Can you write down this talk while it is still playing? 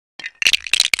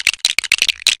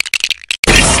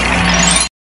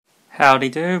Howdy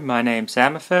do, my name's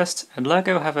Amethyst, and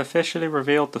LEGO have officially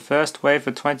revealed the first wave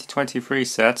of 2023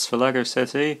 sets for LEGO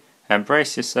City, and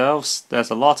brace yourselves,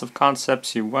 there's a lot of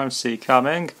concepts you won't see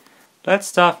coming. Let's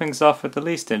start things off with the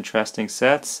least interesting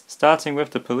sets, starting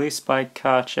with the police bike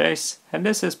car chase, and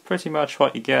this is pretty much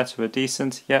what you get with a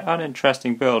decent yet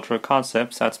uninteresting build for a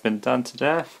concept that's been done to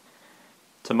death.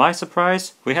 To my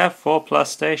surprise, we have 4+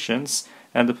 stations,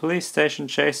 and the police station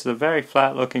chase is a very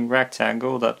flat looking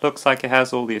rectangle that looks like it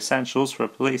has all the essentials for a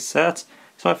police set,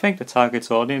 so I think the target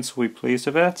audience will be pleased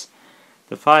with it.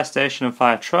 The fire station and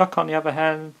fire truck, on the other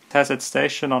hand, has its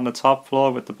station on the top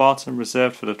floor with the bottom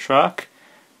reserved for the truck.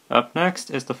 Up next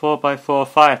is the 4x4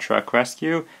 fire truck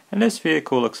rescue, and this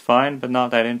vehicle looks fine but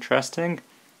not that interesting.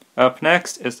 Up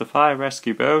next is the fire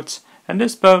rescue boat, and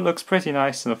this boat looks pretty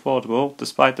nice and affordable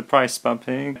despite the price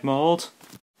bumping mold.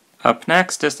 Up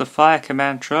next is the Fire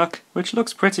Command Truck, which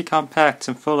looks pretty compact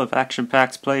and full of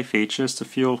action-packed play features to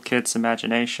fuel kids'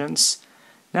 imaginations.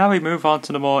 Now we move on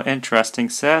to the more interesting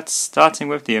sets, starting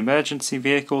with the Emergency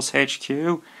Vehicles HQ,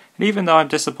 and even though I'm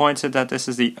disappointed that this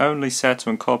is the only set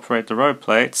to incorporate the road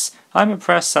plates, I'm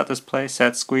impressed that this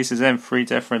playset squeezes in 3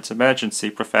 different emergency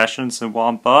professions in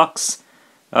one box.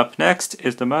 Up next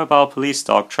is the Mobile Police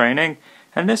Dog Training,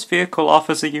 and this vehicle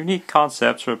offers a unique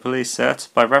concept for a police set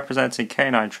by representing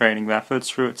canine training methods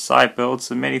through its side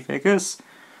builds and minifigures.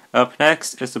 Up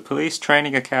next is the Police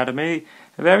Training Academy,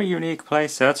 a very unique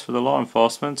playset for the law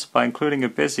enforcement by including a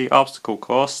busy obstacle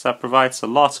course that provides a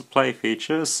lot of play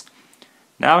features.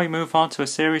 Now we move on to a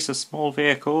series of small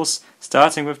vehicles,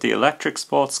 starting with the electric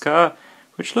sports car,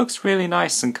 which looks really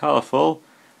nice and colourful.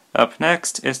 Up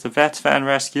next is the Vet Van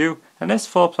Rescue, and this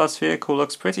 4+ vehicle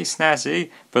looks pretty snazzy,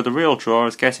 but the real draw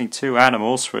is getting 2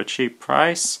 animals for a cheap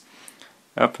price.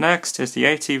 Up next is the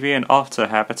ATV and otter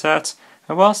habitat,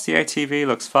 and whilst the ATV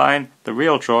looks fine, the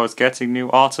real draw is getting new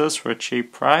otters for a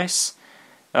cheap price.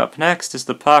 Up next is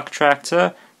the Park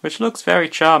Tractor, which looks very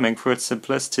charming for its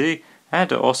simplicity,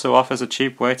 and it also offers a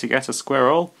cheap way to get a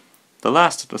squirrel. The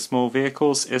last of the small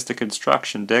vehicles is the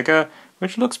Construction Digger,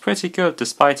 which looks pretty good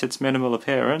despite its minimal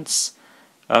appearance.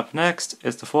 Up next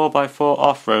is the 4x4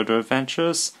 Off-Roader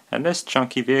Adventures, and this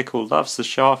chunky vehicle loves to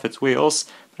show off its wheels,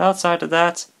 but outside of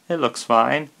that, it looks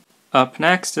fine. Up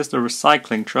next is the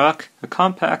Recycling Truck, a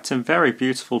compact and very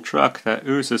beautiful truck that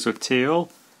oozes with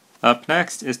teal. Up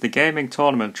next is the Gaming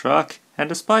Tournament Truck, and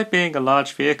despite being a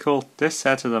large vehicle, this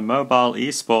set is a mobile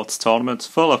esports tournament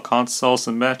full of consoles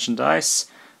and merchandise.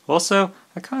 Also,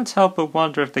 I can't help but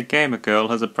wonder if the gamer girl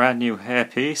has a brand new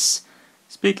hairpiece.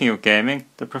 Speaking of gaming,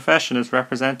 the profession is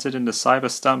represented in the Cyber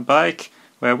Stunt Bike,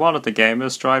 where one of the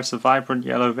gamers drives a vibrant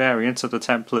yellow variant of the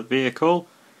template vehicle.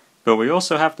 But we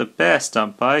also have the Bear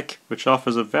Stunt Bike, which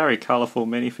offers a very colourful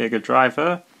minifigure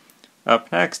driver.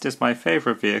 Up next is my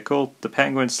favourite vehicle, the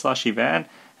Penguin Slushy Van,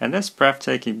 and this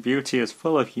breathtaking beauty is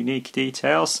full of unique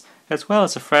details, as well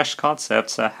as a fresh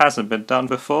concept that hasn't been done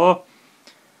before.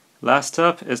 Last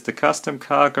up is the Custom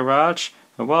Car Garage,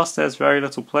 and whilst there's very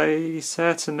little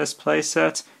playset in this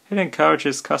playset, it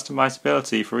encourages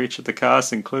customizability for each of the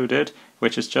cars included,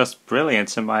 which is just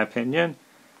brilliant in my opinion.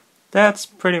 That's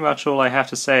pretty much all I have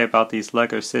to say about these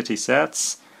LEGO City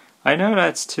sets. I know that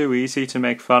it's too easy to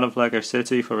make fun of LEGO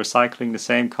City for recycling the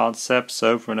same concepts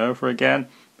over and over again,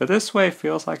 but this way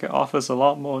feels like it offers a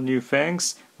lot more new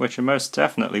things, which are most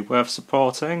definitely worth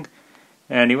supporting.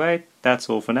 Anyway, that's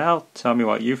all for now. Tell me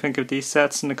what you think of these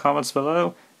sets in the comments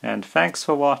below, and thanks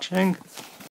for watching.